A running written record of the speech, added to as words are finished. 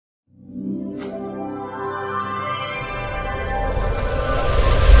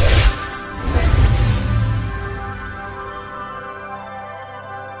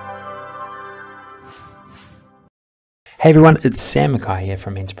Hey everyone, it's Sam Mackay here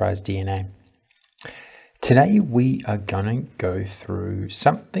from Enterprise DNA. Today we are going to go through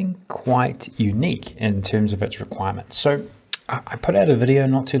something quite unique in terms of its requirements. So I put out a video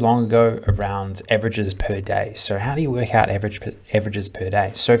not too long ago around averages per day. So how do you work out averages per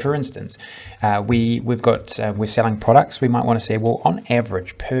day? So for instance, we're selling products. We might want to say, well, on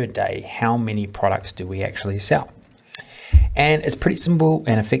average per day, how many products do we actually sell? And it's pretty simple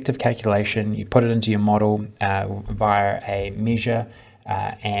and effective calculation. You put it into your model via a measure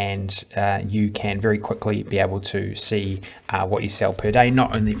and you can very quickly be able to see what you sell per day,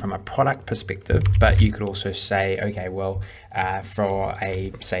 not only from a product perspective, but you could also say, okay, well, for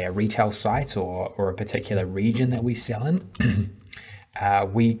say a retail site or a particular region that we sell in,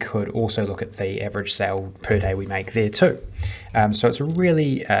 we could also look at the average sale per day we make there too. So it's a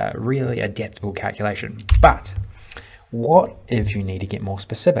really adaptable calculation. But what if you need to get more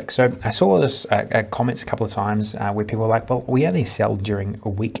specific? So I saw this comments a couple of times where people were like, well, we only sell during a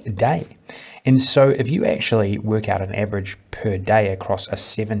weekday. And so if you actually work out an average per day across a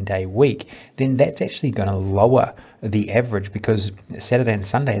 7-day week, then that's actually going to lower the average, because Saturday and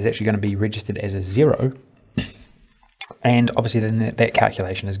Sunday is actually going to be registered as a 0. And obviously then that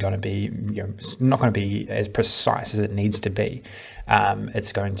calculation is going to be, not going to be as precise as it needs to be.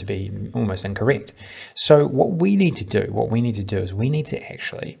 It's going to be almost incorrect. So what we need to do is we need to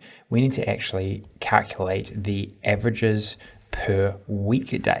actually calculate the averages per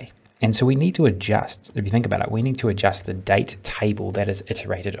weekday. And so we need to adjust, if you think about it, we need to adjust the date table that is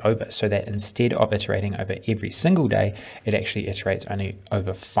iterated over, so that instead of iterating over every single day, it actually iterates only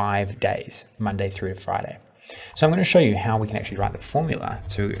over 5 days, Monday through to Friday. So I'm going to show you how we can actually write the formula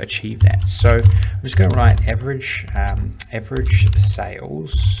to achieve that. So I'm just going to write average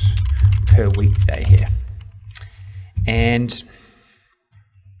sales per weekday here. And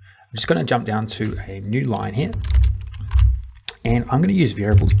I'm just going to jump down to a new line here. And I'm going to use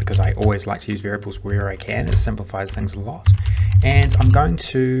variables because I always like to use variables where I can. It simplifies things a lot. And I'm going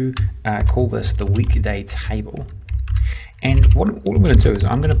to call this the weekday table. And all I'm going to do is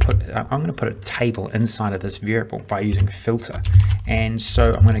I'm going to put a table inside of this variable by using filter. And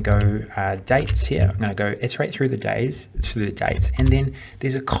so I'm going to go dates here. I'm going to go iterate through the dates, and then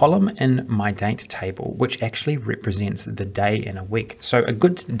there's a column in my date table which actually represents the day in a week. So a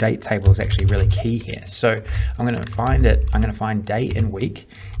good date table is actually really key here. So I'm going to find it. I'm going to find day in week,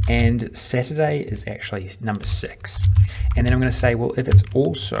 and Saturday is actually number 6. And then I'm going to say, well, if it's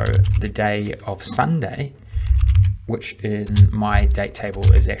also the day of Sunday, which in my date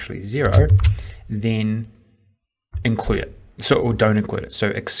table is actually 0, then include it. So, or don't include it, so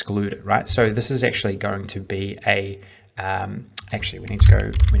exclude it, right? So this is actually going to be a, actually we need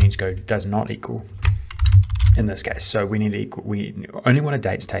to go does not equal in this case. So we need to equal, we only want a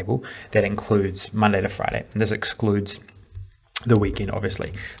dates table that includes Monday to Friday, and this excludes the weekend,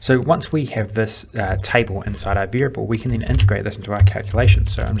 obviously. So once we have this table inside our variable, we can then integrate this into our calculation.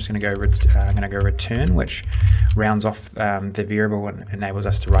 So I'm just going to go return, which rounds off the variable and enables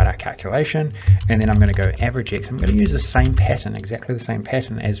us to write our calculation. And then I'm going to go AVERAGEX. I'm going to use the same pattern, exactly the same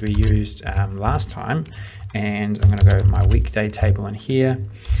pattern as we used last time. And I'm going to go my weekday table in here,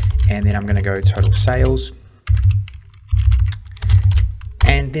 and then I'm going to go total sales.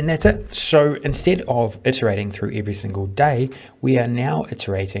 And then that's it. So instead of iterating through every single day, we are now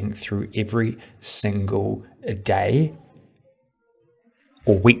iterating through every single day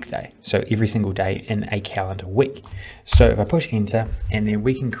or weekday. So every single day in a calendar week. So if I push enter, and then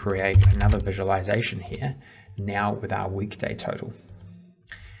we can create another visualization here now with our weekday total.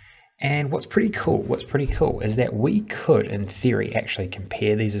 And what's pretty cool is that we could, in theory, actually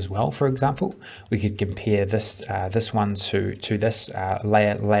compare these as well. For example, we could compare this one to this,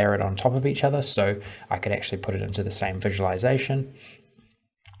 layer it on top of each other. So I could actually put it into the same visualization.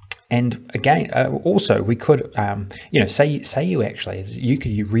 And again, also we could, say you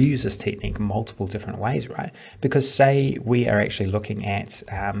could reuse this technique multiple different ways, right? Because say we are actually looking at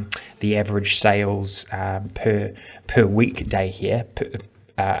the average sales per weekday here,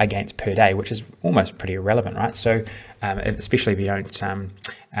 against per day, which is almost pretty irrelevant, right? So especially if you don't,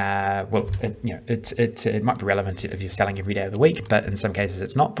 it might be relevant if you're selling every day of the week, but in some cases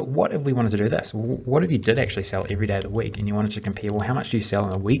it's not. But what if we wanted to do this? What if you did actually sell every day of the week, and you wanted to compare, well, how much do you sell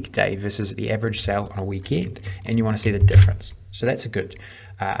on a weekday versus the average sale on a weekend, and you want to see the difference? So that's a good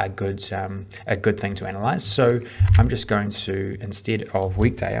thing to analyze. So I'm just going to, instead of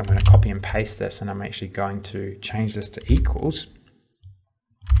weekday, I'm going to copy and paste this, and I'm actually going to change this to equals.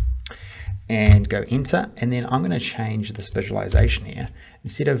 And go enter, and then I'm going to change this visualization here.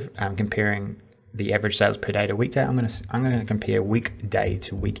 Instead of comparing the average sales per day to weekday, I'm going to compare weekday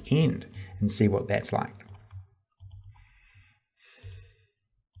to weekend and see what that's like.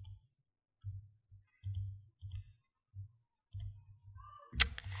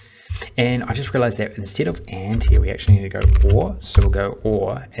 And I just realized that instead of and here, we actually need to go or. So we'll go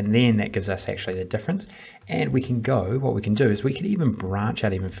or, and then that gives us actually the difference. And we can go, what we can do is we can even branch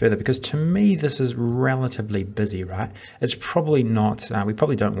out even further, because to me, this is relatively busy, right? It's probably not, we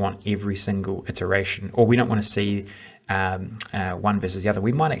probably don't want every single iteration, or we don't want to see one versus the other.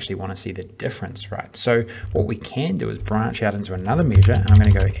 We might actually want to see the difference, right? So what we can do is branch out into another measure, and I'm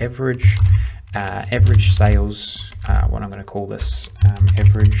going to go average sales, what I'm going to call this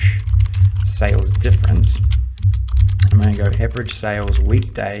average sales difference. I'm going to go average sales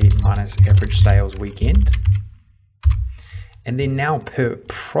weekday minus average sales weekend. And then now per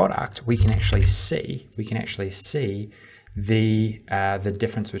product, we can actually see the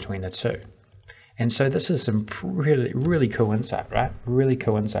difference between the two. And so this is some really cool insight, right? Really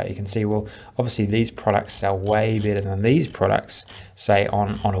cool insight. You can see, well, obviously these products sell way better than these products, say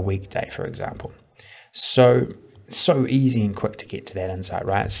on a weekday, for example. So easy and quick to get to that insight,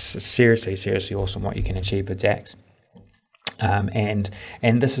 right? It's seriously awesome what you can achieve with DAX. And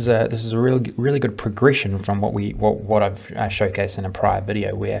this is a really good progression from what I've showcased in a prior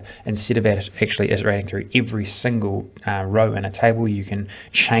video, where instead of actually iterating through every single row in a table, you can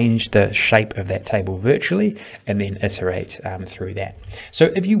change the shape of that table virtually and then iterate through that.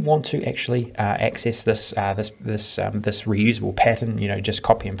 So if you want to actually access this reusable pattern, you know, just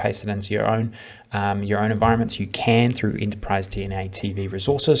copy and paste it into your own environments, you can through Enterprise DNA TV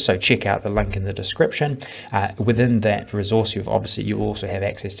resources. So check out the link in the description. Within that resource, you'll also have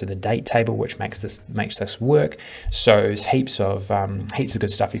access to the date table, which makes this work. So there's heaps of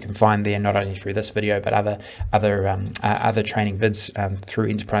good stuff you can find there, not only through this video but other training vids through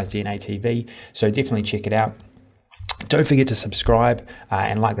Enterprise DNA TV. So definitely check it out. Don't forget to subscribe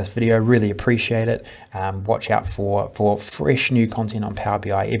and like this video, really appreciate it. Watch out for fresh new content on Power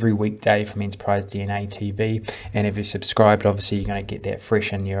BI every weekday from Enterprise DNA TV. And if you're subscribed, obviously you're going to get that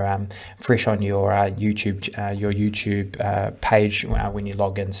fresh on your YouTube page when you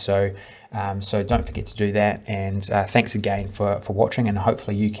log in. So don't forget to do that. And thanks again for watching. And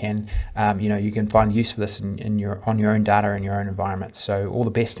hopefully you can you can find use for this on your own data in your own environment. So all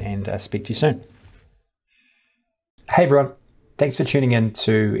the best, and speak to you soon. Hey everyone, thanks for tuning in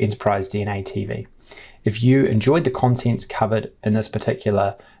to Enterprise DNA TV. If you enjoyed the content covered in this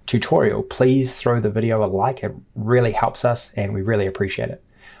particular tutorial, please throw the video a like. It really helps us and we really appreciate it.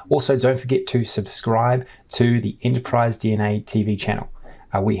 Also, don't forget to subscribe to the Enterprise DNA TV channel.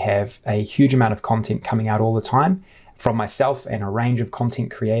 We have a huge amount of content coming out all the time from myself and a range of content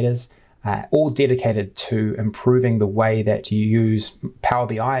creators, all dedicated to improving the way that you use Power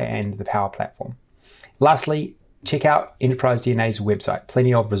BI and the Power Platform. Lastly, check out Enterprise DNA's website.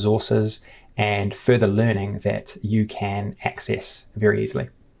 Plenty of resources and further learning that you can access very easily.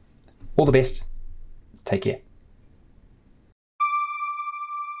 All the best. Take care.